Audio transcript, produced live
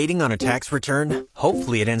Waiting on a tax return?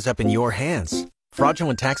 Hopefully it ends up in your hands.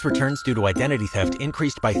 Fraudulent tax returns due to identity theft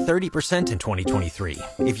increased by 30% in 2023.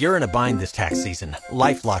 If you're in a bind this tax season,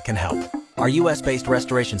 LifeLock can help. Our U.S.-based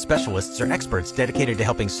restoration specialists are experts dedicated to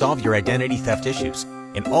helping solve your identity theft issues.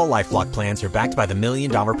 And all LifeLock plans are backed by the $1 Million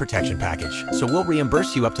Protection Package. So we'll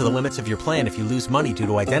reimburse you up to the limits of your plan if you lose money due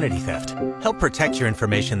to identity theft. Help protect your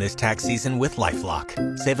information this tax season with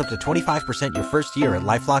LifeLock. Save up to 25% your first year at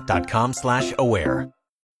LifeLock.com/aware.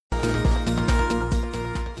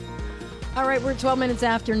 All right, we're 12 minutes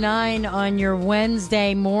after 9 on your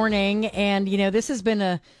Wednesday morning, and this has been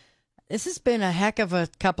a heck of a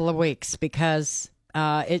couple of weeks because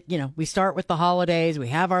we start with the holidays, we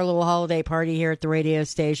have our little holiday party here at the radio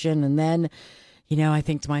station, and then I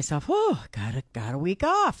think to myself, got a week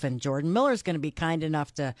off, and Jordan Miller's going to be kind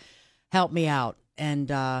enough to help me out, and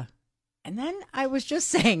then I was just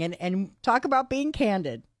saying, and talk about being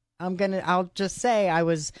candid. I'll just say I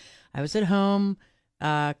was at home.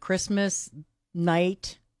 Christmas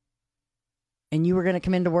night, and you were going to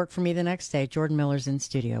come into work for me the next day. Jordan Miller's in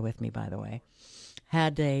studio with me, by the way.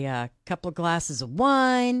 Had a couple of glasses of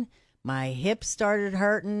wine. My hips started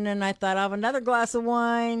hurting, and I thought I'll have another glass of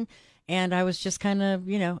wine. And I was just kind of,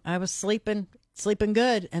 I was sleeping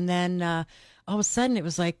good. And then all of a sudden, it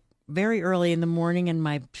was like very early in the morning, and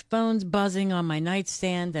my phone's buzzing on my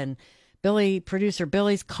nightstand, and producer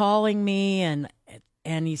Billy's calling me,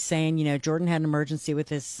 and he's saying, Jordan had an emergency with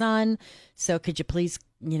his son, so could you please,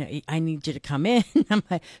 I need you to come in. I'm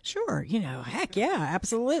like, sure, heck yeah,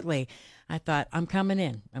 absolutely. I thought, I'm coming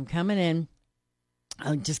in.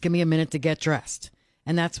 Just give me a minute to get dressed.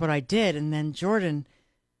 And that's what I did. And then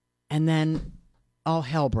all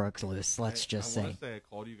hell broke loose, let's just say. I want to say I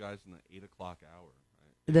called you guys in the 8 o'clock hour,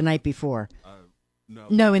 right? The night before.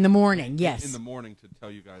 No, in the morning, yes. In the morning to tell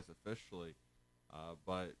you guys officially.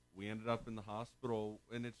 But we ended up in the hospital,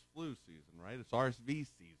 and it's flu season, right? It's RSV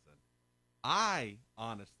season. I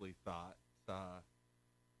honestly thought,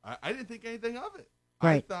 I didn't think anything of it.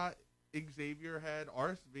 Right. I thought Xavier had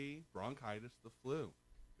RSV, bronchitis, the flu,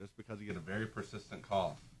 just because he had a very persistent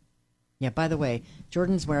cough. Yeah, by the way,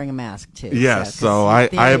 Jordan's wearing a mask, too. Yes, so I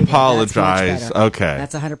apologize. That's okay.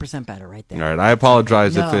 That's 100% better right there. All right, I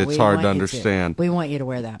apologize if it's hard to understand. We want you to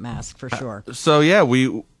wear that mask for sure.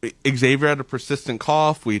 Xavier had a persistent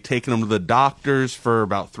cough. We had taken him to the doctors for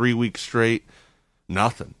about 3 weeks straight.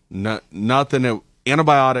 Nothing. Nothing.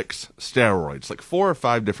 Antibiotics, steroids, like 4 or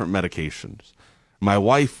 5 different medications. My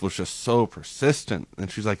wife was just so persistent,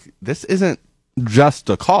 and she's like, this isn't just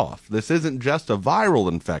a cough. This isn't just a viral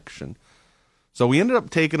infection. So we ended up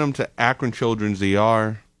taking him to Akron Children's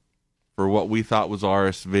ER for what we thought was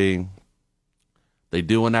RSV. They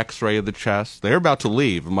do an x-ray of the chest. They're about to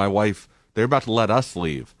leave, and they're about to let us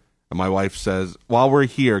leave. And my wife says, while we're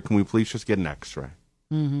here, can we please just get an x-ray?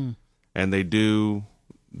 Mm-hmm. And they do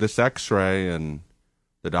this x-ray, and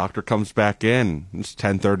the doctor comes back in. It's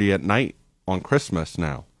 10:30 at night on Christmas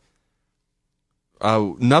now.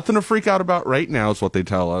 Nothing to freak out about right now is what they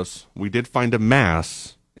tell us. We did find a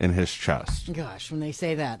mass in his chest. Gosh, when they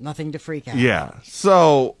say that, nothing to freak out. Yeah.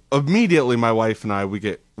 So immediately my wife and I, we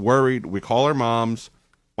get worried. We call our moms.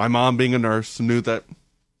 My mom, being a nurse, knew that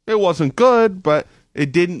it wasn't good, but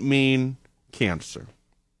it didn't mean cancer.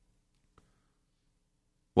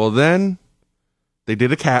 Well, then they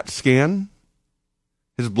did a CAT scan.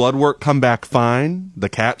 His blood work come back fine. The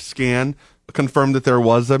CAT scan confirmed that there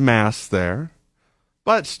was a mass there,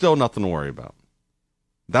 but still nothing to worry about.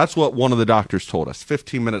 That's what one of the doctors told us.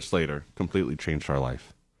 15 minutes later, completely changed our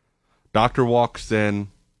life. Doctor walks in,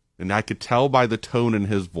 and I could tell by the tone in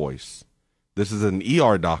his voice. This is an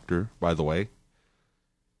ER doctor, by the way.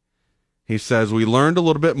 He says, we learned a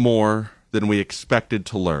little bit more than we expected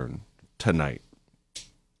to learn tonight.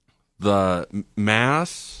 The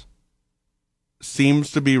mass seems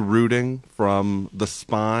to be rooting from the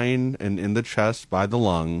spine and in the chest by the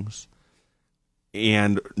lungs.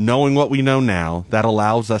 And knowing what we know now, that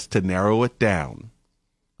allows us to narrow it down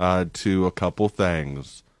to a couple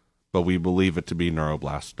things, but we believe it to be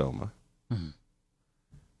neuroblastoma. Mm-hmm.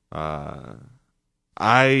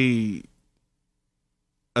 I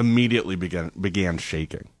immediately began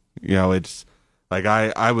shaking. It's like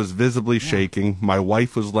I was visibly shaking. My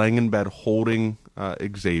wife was laying in bed holding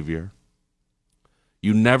Xavier.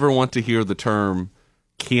 You never want to hear the term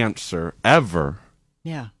cancer ever.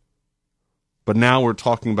 Yeah. But now we're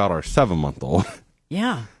talking about our 7-month-old.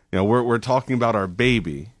 Yeah. We're talking about our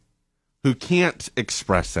baby who can't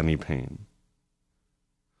express any pain.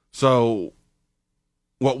 So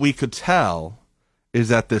what we could tell is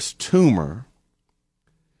that this tumor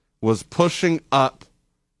was pushing up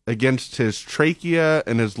against his trachea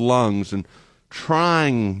and his lungs and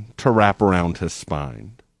trying to wrap around his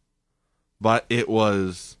spine, but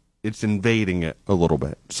it's invading it a little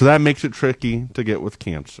bit. So that makes it tricky to get with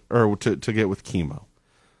cancer, or to get with chemo.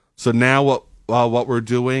 So now what we're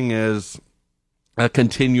doing is a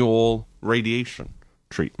continual radiation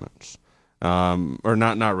treatments, or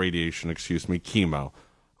not radiation, excuse me, chemo.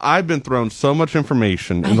 I've been thrown so much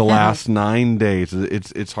information in the last 9 days.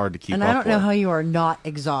 It's hard to keep up. And I don't know how you are not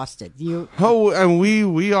exhausted. And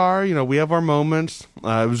we are, we have our moments.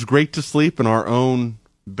 It was great to sleep in our own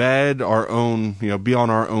bed, our own, be on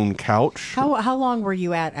our own couch. How long were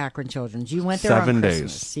you at Akron Children's? You went there 7 on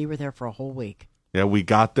Christmas. days. So you were there for a whole week. Yeah, we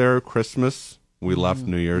got there Christmas. We left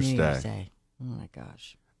New Year's Day. Oh my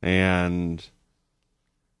gosh. And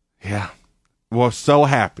yeah, well, so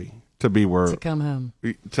happy to be to come home.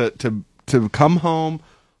 To come home,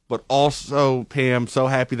 but also, Pam, so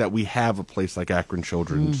happy that we have a place like Akron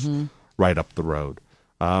Children's right up the road.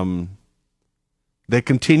 They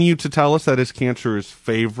continue to tell us that his cancer is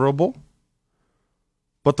favorable,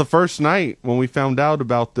 but the first night when we found out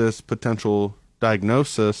about this potential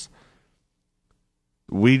diagnosis,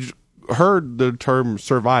 we heard the term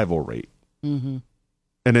survival rate. And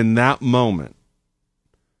in that moment,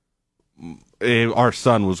 our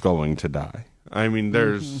son was going to die. I mean,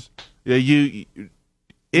 there's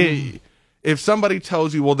if somebody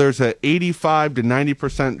tells you, well, there's a 85 to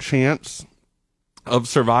 90% chance of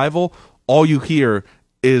survival, all you hear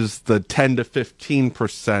is the 10 to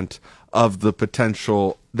 15% of the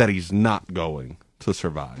potential that he's not going to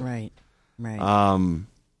survive. Right.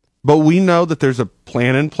 But we know that there's a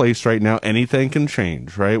plan in place right now. Anything can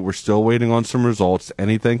change, right? We're still waiting on some results.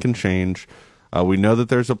 Anything can change. We know that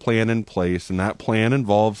there's a plan in place, and that plan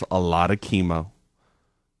involves a lot of chemo,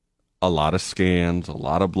 a lot of scans, a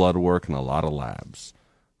lot of blood work, and a lot of labs.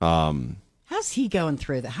 How's he going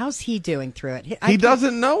through that? How's he doing through it? He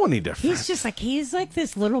doesn't know any different. He's like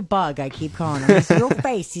this little bug, I keep calling him. His little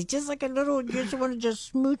face. He's just like a little, you just want to just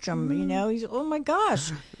smooch him, He's, oh my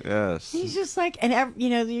gosh. Yes. He's just like, and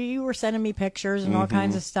you were sending me pictures and all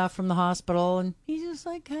kinds of stuff from the hospital, and he's just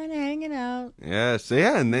like kind of hanging out. Yes,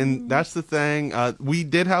 yeah, and then that's the thing. We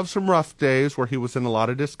did have some rough days where he was in a lot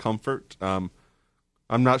of discomfort. I'm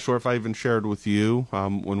not sure if I even shared with you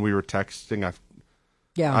when we were texting.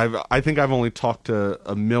 I think I've only talked to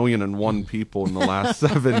 1,000,001 people in the last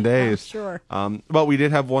 7 days. Sure. But we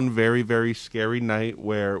did have one very, very scary night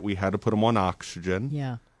where we had to put him on oxygen.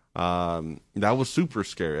 Yeah. That was super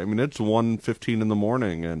scary. I mean, it's 1:15 in the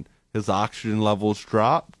morning, and his oxygen levels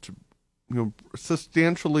dropped,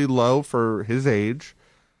 substantially low for his age,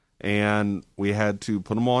 and we had to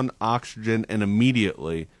put him on oxygen and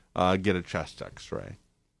immediately get a chest X-ray.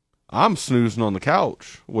 I'm snoozing on the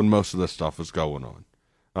couch when most of this stuff is going on.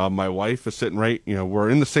 My wife is sitting we're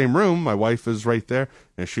in the same room. My wife is right there,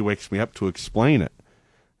 and she wakes me up to explain it.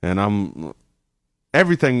 And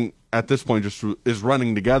everything at this point just is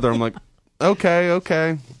running together. I'm like,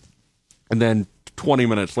 okay. And then 20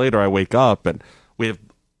 minutes later, I wake up, and we have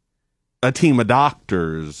a team of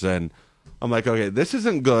doctors, and I'm like, okay, this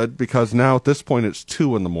isn't good, because now at this point it's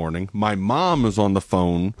 2 a.m. My mom is on the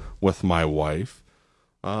phone with my wife.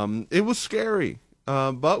 It was scary.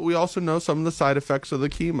 But we also know some of the side effects of the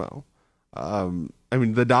chemo. I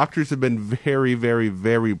mean, the doctors have been very, very,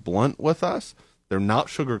 very blunt with us. They're not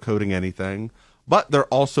sugarcoating anything, but they're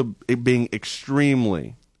also being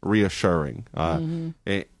extremely reassuring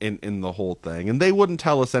in the whole thing. And they wouldn't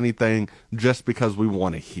tell us anything just because we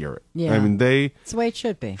want to hear it. Yeah. I mean, it's the way it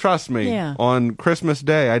should be. Trust me, on Christmas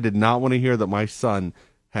Day, I did not want to hear that my son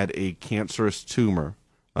had a cancerous tumor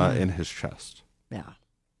in his chest. Yeah.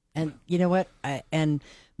 And you know what? And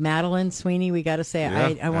Madeline Sweeney, we got to say,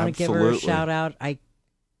 I want to give her a shout out. I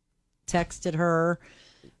texted her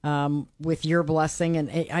with your blessing,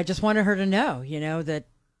 and I just wanted her to know, that,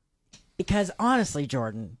 because honestly,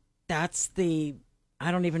 Jordan, that's I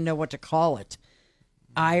don't even know what to call it,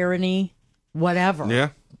 irony,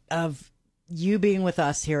 whatever, of you being with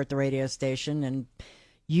us here at the radio station, and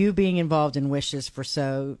you being involved in Wishes for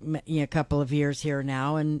a couple of years here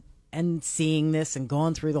now, and seeing this and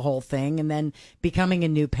going through the whole thing, and then becoming a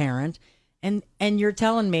new parent. And you're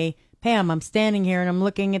telling me, Pam, I'm standing here and I'm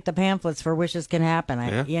looking at the pamphlets for Wishes Can Happen.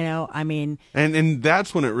 And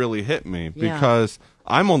that's when it really hit me, because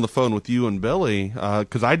I'm on the phone with you and Billy,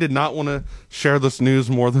 because I did not want to share this news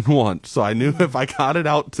more than once. So I knew if I got it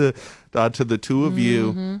out to the two of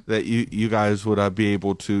you, that you guys would be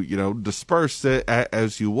able to, disperse it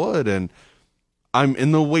as you would. And I'm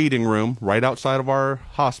in the waiting room right outside of our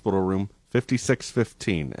hospital room,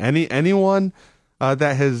 5615. Anyone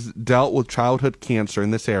that has dealt with childhood cancer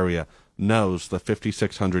in this area knows the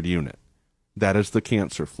 5600 unit. That is the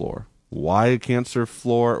cancer floor. Why a cancer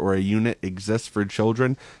floor or a unit exists for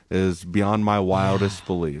children is beyond my wildest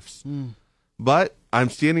beliefs. But I'm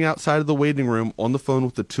standing outside of the waiting room on the phone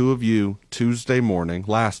with the two of you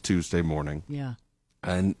last Tuesday morning. Yeah.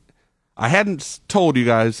 And I hadn't told you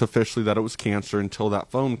guys officially that it was cancer until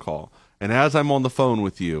that phone call. And as I'm on the phone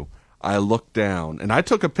with you, I looked down and I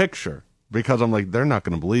took a picture because I'm like, they're not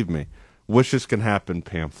going to believe me. Wishes Can Happen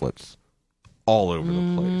pamphlets all over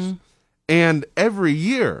the place. And every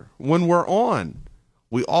year when we're on,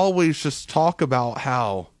 we always just talk about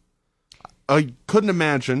how I couldn't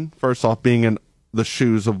imagine, first off, being in the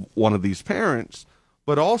shoes of one of these parents,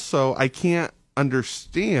 but also I can't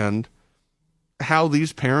understand how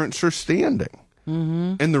these parents are standing.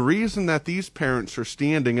 And the reason that these parents are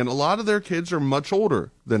standing, and a lot of their kids are much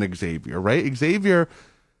older than Xavier, right? Xavier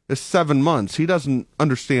is 7 months. He doesn't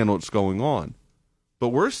understand what's going on. But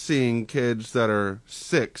we're seeing kids that are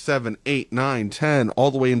 6, 7, 8, 9, 10,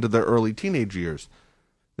 all the way into their early teenage years.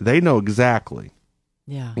 They know exactly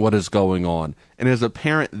what is going on. And as a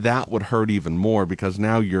parent, that would hurt even more because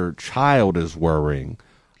now your child is worrying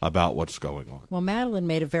about what's going on. Well, Madeline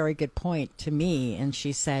made a very good point to me, and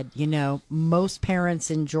she said, most parents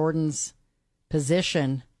in Jordan's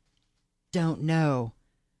position don't know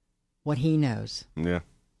what he knows. Yeah.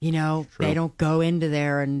 They don't go into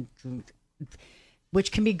there, and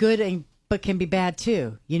which can be good but can be bad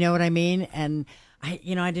too. You know what I mean? And I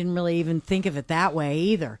didn't really even think of it that way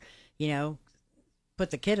either. Put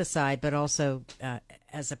the kid aside, but also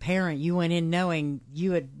as a parent, you went in knowing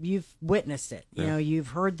you've witnessed it. You've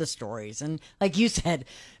heard the stories, and like you said,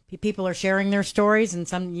 people are sharing their stories, and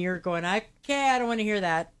some you're going, okay, I don't want to hear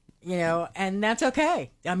that. And that's okay.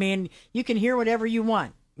 I mean, you can hear whatever you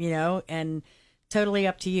want. And totally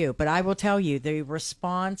up to you. But I will tell you, the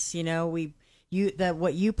response,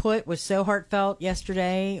 what you put was so heartfelt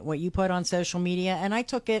yesterday, what you put on social media, and I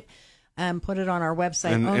took it and put it on our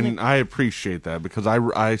website. And I appreciate that because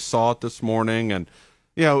I saw it this morning, and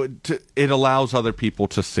it allows other people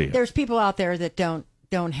to see it. There's people out there that don't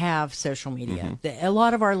have social media. A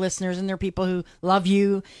lot of our listeners, and there are people who love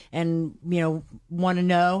you and want to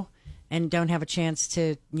know and don't have a chance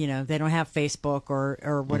to, they don't have Facebook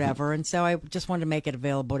or whatever. And so I just wanted to make it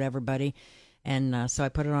available to everybody. And so I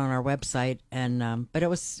put it on our website, and but it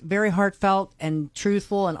was very heartfelt and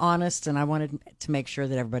truthful and honest, and I wanted to make sure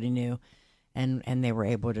that everybody knew, and they were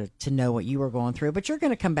able to know what you were going through. But you're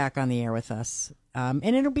going to come back on the air with us, and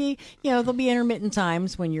it'll be, there'll be intermittent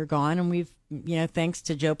times when you're gone, and we've, thanks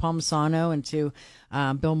to Joe Palmisano and to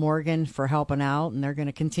Bill Morgan for helping out, and they're going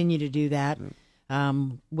to continue to do that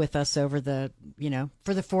with us over the,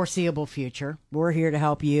 for the foreseeable future. We're here to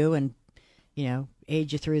help you and,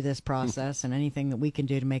 aid you through this process, and anything that we can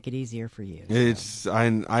do to make it easier for you.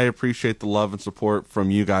 I appreciate the love and support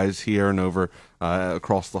from you guys here and over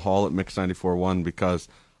across the hall at Mix 94.1 because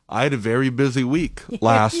I had a very busy week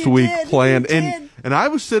last week planned, and I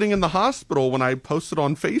was sitting in the hospital when I posted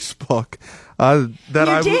on Facebook that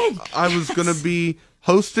I was going to be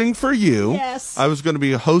hosting for you. Yes. I was going to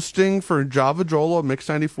be hosting for Java Joel at Mix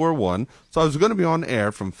 94.1, so I was going to be on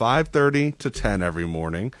air from 5:30 to 10 every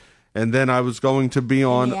morning. And then I was going to be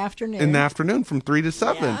on in the afternoon from 3 to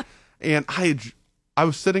 7. Yeah. And I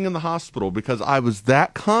was sitting in the hospital because I was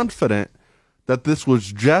that confident that this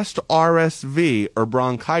was just RSV or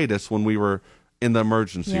bronchitis when we were in the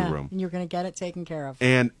emergency room. And you're going to get it taken care of.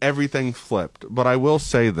 And everything flipped. But I will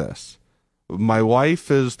say this. My wife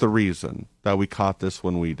is the reason that we caught this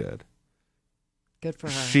when we did. Good for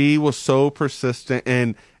her. She was so persistent.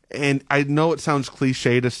 And I know it sounds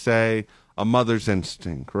cliche to say, a mother's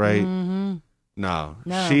instinct, right? No.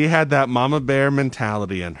 She had that mama bear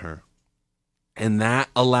mentality in her. And that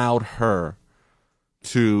allowed her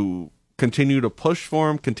to continue to push for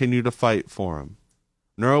him, continue to fight for him.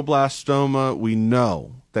 Neuroblastoma, we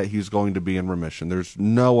know that he's going to be in remission. There's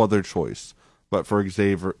no other choice but for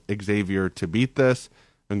Xavier to beat this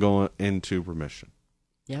and go into remission.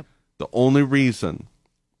 Yep. The only reason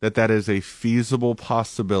that is a feasible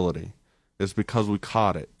possibility is because we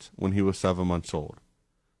caught it when he was 7 months old.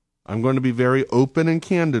 I'm going to be very open and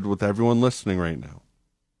candid with everyone listening right now.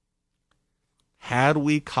 Had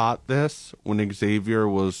we caught this when Xavier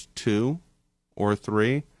was 2 or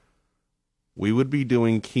 3, we would be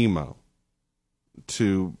doing chemo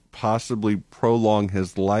to possibly prolong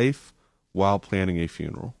his life while planning a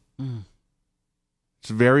funeral. It's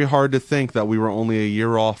very hard to think that we were only a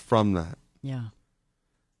year off from that. Yeah.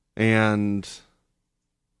 And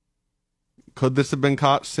could this have been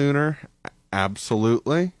caught sooner?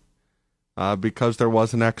 Absolutely. Because there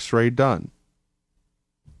was an x-ray done.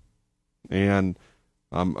 And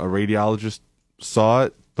a radiologist saw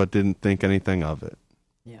it, but didn't think anything of it.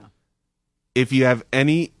 Yeah. if you have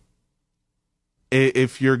any,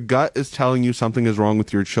 if your gut is telling you something is wrong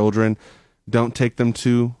with your children, don't take them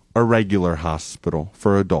to a regular hospital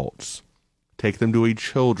for adults. Take them to a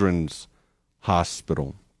children's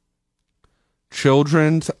hospital.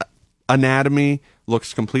 Children's anatomy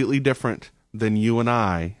looks completely different than you and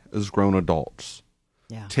I as grown adults.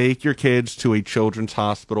 Yeah. Take your kids to a children's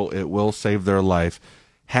hospital. It will save their life.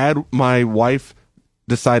 Had my wife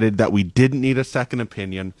decided that we didn't need a second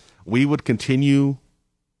opinion, we would continue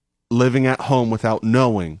living at home without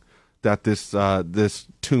knowing that this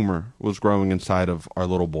tumor was growing inside of our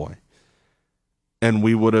little boy. And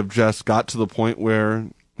we would have just got to the point where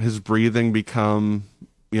his breathing become,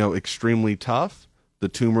 extremely tough. The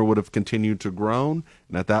tumor would have continued to grow,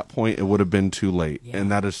 and at that point, it would have been too late. Yeah.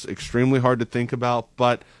 And that is extremely hard to think about,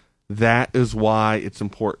 but that is why it's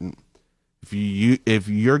important. If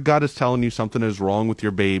your gut is telling you something is wrong with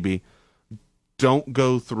your baby, don't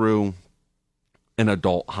go through an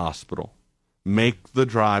adult hospital. Make the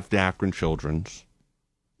drive to Akron Children's.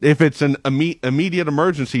 If it's an immediate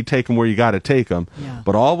emergency, take them where you got to take them. Yeah.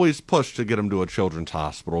 But always push to get them to a children's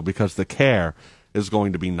hospital because the care is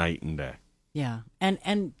going to be night and day. Yeah,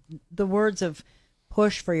 and the words of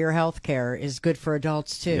push for your health care is good for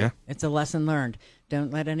adults, too. Yeah. It's a lesson learned.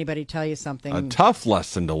 Don't let anybody tell you something. A tough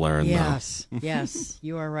lesson to learn, yes, though. Yes,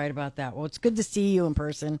 you are right about that. Well, it's good to see you in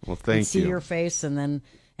person. Well, thank you. See your face,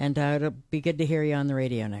 and it'll be good to hear you on the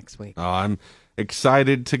radio next week. I'm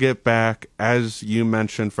excited to get back. As you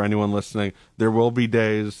mentioned, for anyone listening, there will be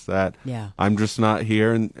days that I'm just not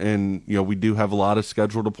here, and we do have a lot of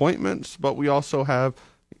scheduled appointments, but we also have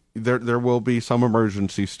there will be some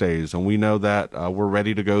emergency stays, and we know that we're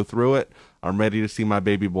ready to go through it. I'm ready to see my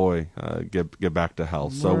baby boy get back to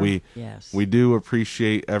health. So we do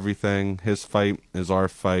appreciate everything. His fight is our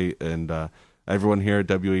fight, and everyone here at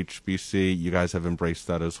WHBC, you guys have embraced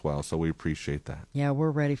that as well. So we appreciate that. Yeah,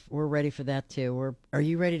 we're ready. We're ready for that too. Are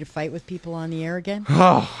you ready to fight with people on the air again?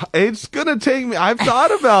 Oh, it's gonna take me. I've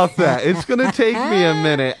thought about that. It's gonna take me a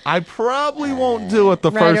minute. I probably won't do it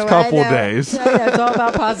the first couple days. Yeah, it's all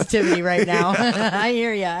about positivity right now. I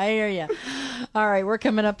hear you. All right, we're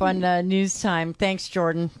coming up on news time. Thanks,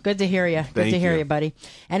 Jordan. Good to hear you. Good to hear you, buddy.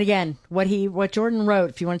 And again, what Jordan wrote,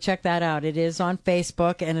 if you want to check that out, it is on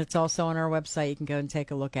Facebook and it's also on our website. You can go and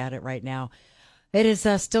take a look at it right now. It is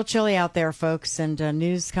still chilly out there, folks, and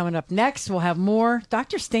news coming up next. We'll have more.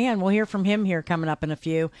 Dr. Stan, we'll hear from him here coming up in a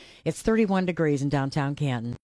few. It's 31 degrees in downtown Canton.